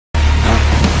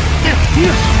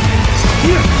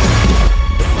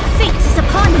Fate is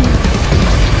upon you!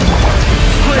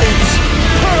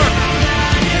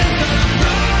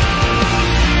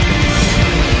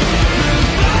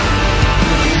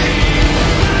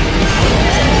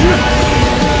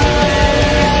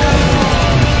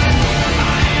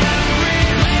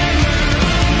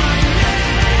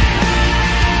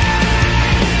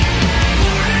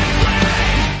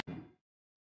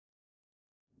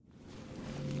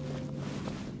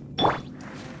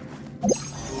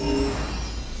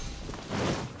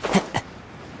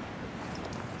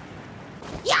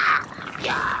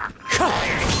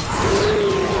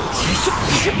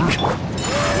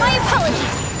 My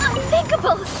apologies!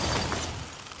 Unthinkable!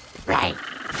 Right.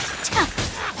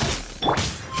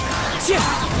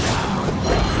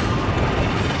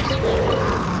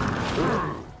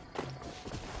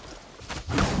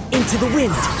 Into the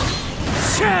wind!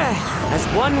 As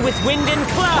one with wind and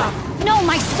cloud! No,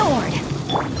 my sword!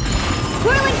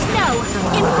 Whirling snow!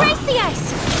 Embrace the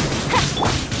ice!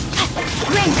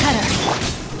 Rain cutter!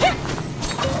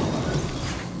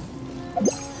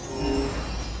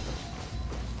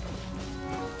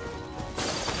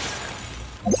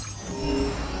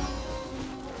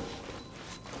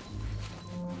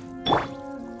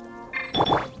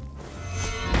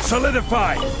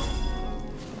 Solidify!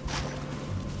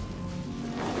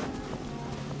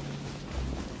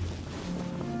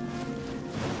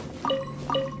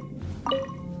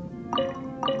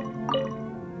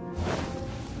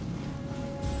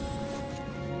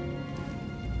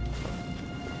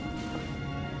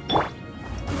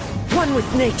 One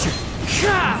with nature!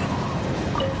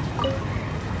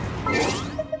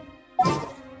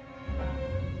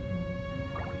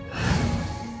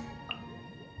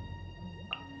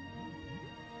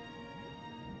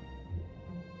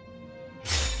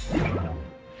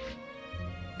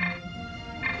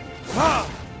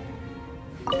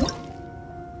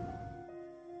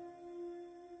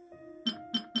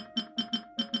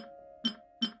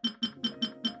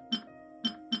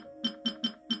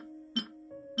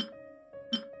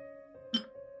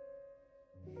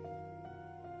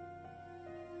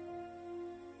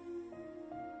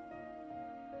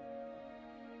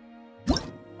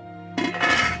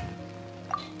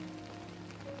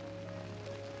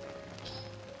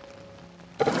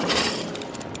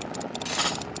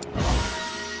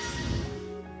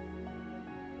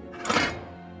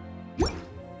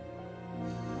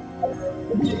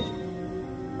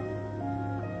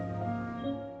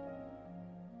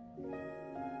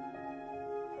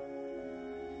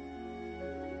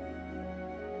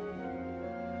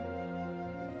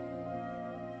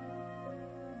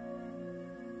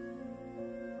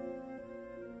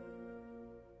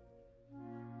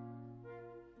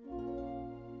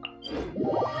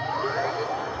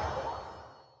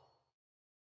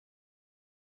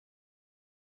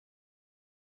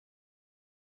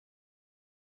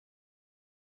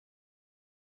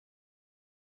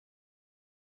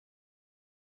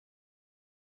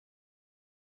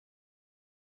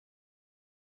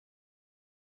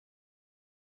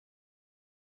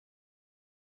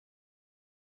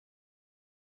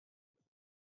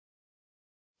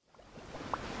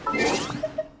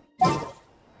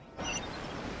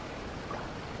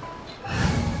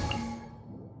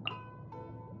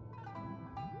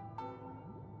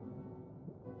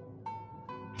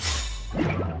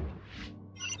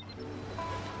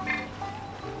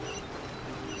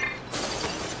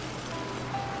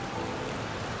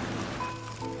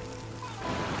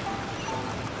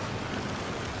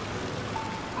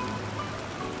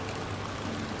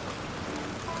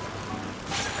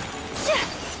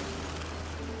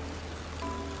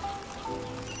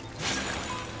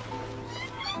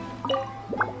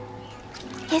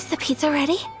 Is the pizza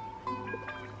ready?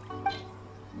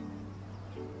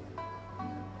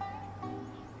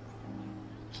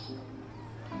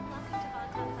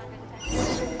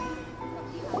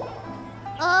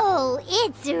 Oh,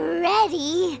 it's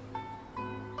ready!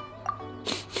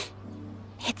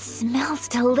 It smells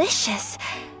delicious.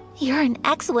 You're an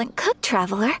excellent cook,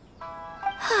 Traveler.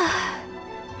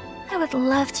 I would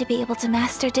love to be able to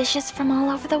master dishes from all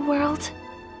over the world.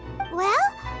 Well,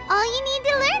 all you need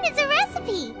to learn is a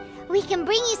recipe. We can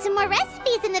bring you some more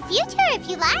recipes in the future if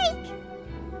you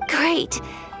like. Great.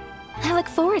 I look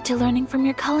forward to learning from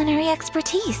your culinary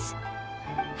expertise.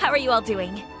 How are you all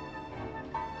doing?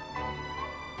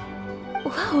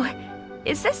 Whoa,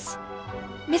 is this...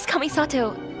 Miss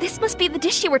Kamisato, this must be the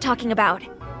dish you were talking about.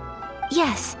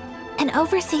 Yes, an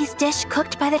overseas dish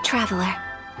cooked by the Traveler.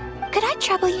 Could I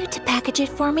trouble you to package it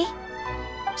for me?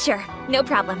 Sure, no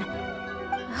problem.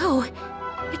 Oh,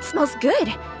 it smells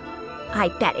good. I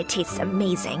bet it tastes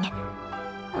amazing.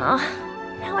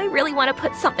 Now I really want to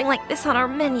put something like this on our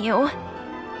menu.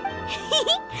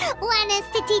 Want us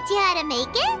to teach you how to make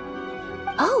it?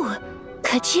 Oh,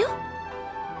 could you?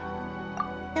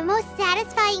 The most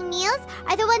satisfying meals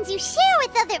are the ones you share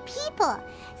with other people.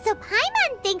 So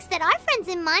Paimon thinks that our friends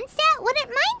in Mondstadt wouldn't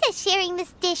mind us sharing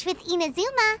this dish with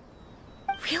Inazuma.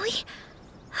 Really?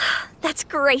 That's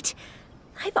great.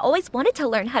 I've always wanted to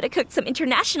learn how to cook some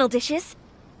international dishes.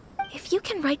 If you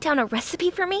can write down a recipe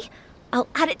for me, I'll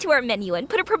add it to our menu and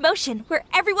put a promotion where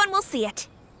everyone will see it.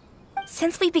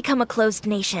 Since we've become a closed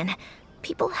nation,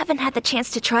 people haven't had the chance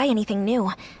to try anything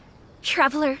new.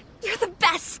 Traveler, you're the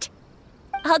best!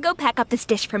 I'll go pack up this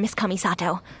dish for Miss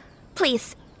Kamisato.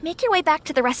 Please, make your way back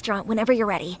to the restaurant whenever you're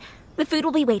ready. The food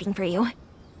will be waiting for you.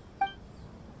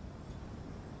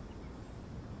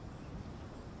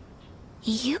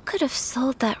 You could have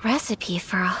sold that recipe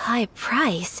for a high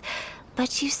price,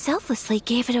 but you selflessly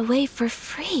gave it away for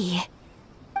free.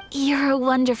 You're a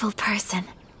wonderful person.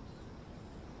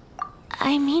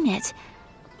 I mean it.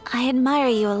 I admire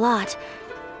you a lot,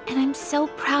 and I'm so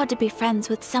proud to be friends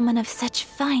with someone of such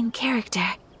fine character.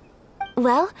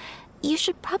 Well, you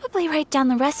should probably write down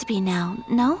the recipe now,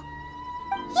 no?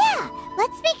 Yeah,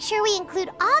 let's make sure we include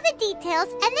all the details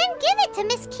and then give it to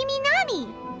Miss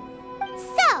Kiminami.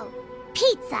 So,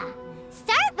 pizza.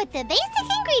 Start with the basic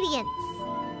ingredients.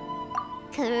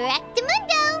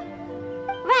 Correctamundo.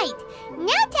 Right,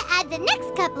 now to add the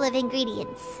next couple of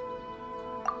ingredients.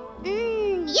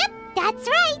 Yep, that's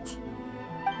right.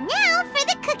 Now for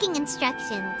the cooking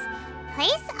instructions.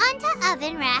 Place onto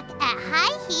oven rack at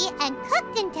high heat and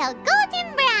cooked until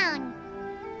golden brown.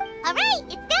 Alright,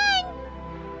 it's done!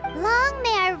 Long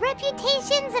may our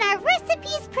reputations and our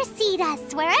recipes precede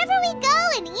us wherever we go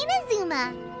in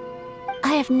Inazuma.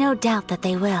 I have no doubt that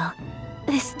they will.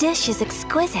 This dish is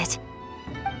exquisite.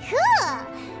 Cool!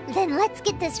 Then let's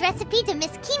get this recipe to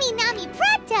Miss Kiminami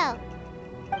pronto!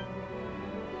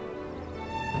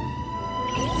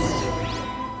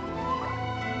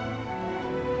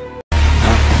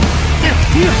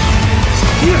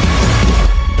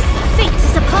 Fate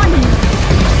is upon you!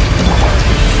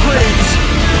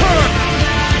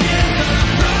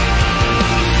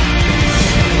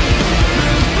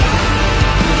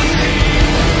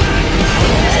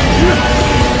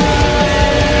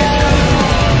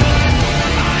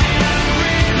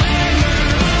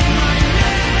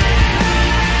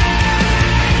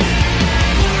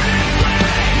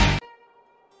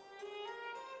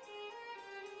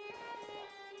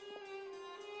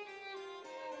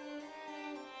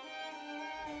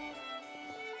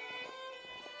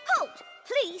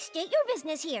 Please state your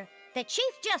business here. The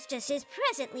Chief Justice is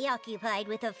presently occupied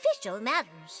with official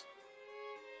matters.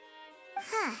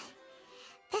 Huh.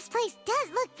 This place does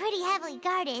look pretty heavily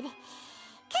guarded.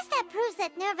 Guess that proves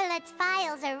that Nervalet's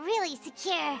files are really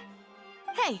secure.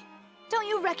 Hey, don't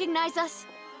you recognize us?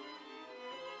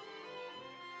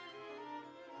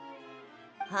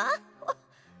 Huh?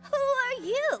 Who are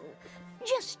you?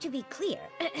 Just to be clear,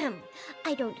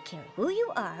 I don't care who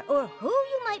you are or who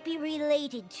you might be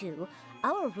related to.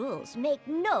 Our rules make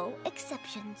no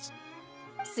exceptions.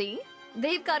 See?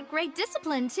 They've got great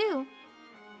discipline, too.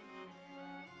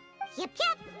 Yep.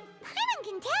 Paimon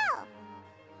can tell.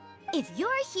 If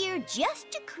you're here just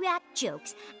to crack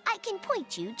jokes, I can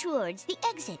point you towards the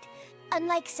exit.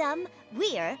 Unlike some,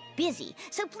 we're busy,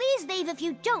 so please leave if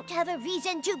you don't have a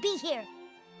reason to be here.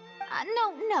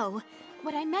 No.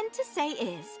 What I meant to say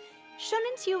is,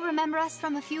 shouldn't you remember us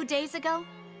from a few days ago?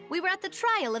 We were at the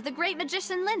trial of the great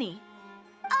magician Linny.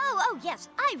 Oh, yes,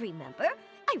 I remember.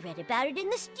 I read about it in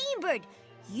the Steambird.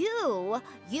 You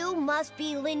must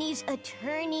be Linny's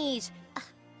attorneys.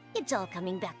 It's all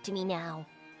coming back to me now.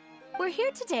 We're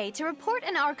here today to report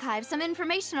and archive some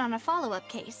information on a follow-up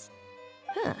case.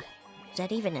 Huh. Is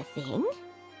that even a thing?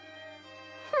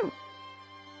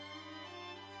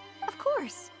 Of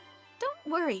course.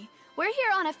 Don't worry. We're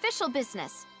here on official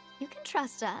business. You can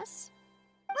trust us.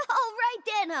 All right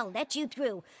then, I'll let you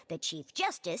through. The Chief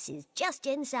Justice is just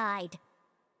inside.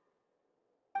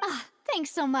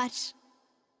 Thanks so much.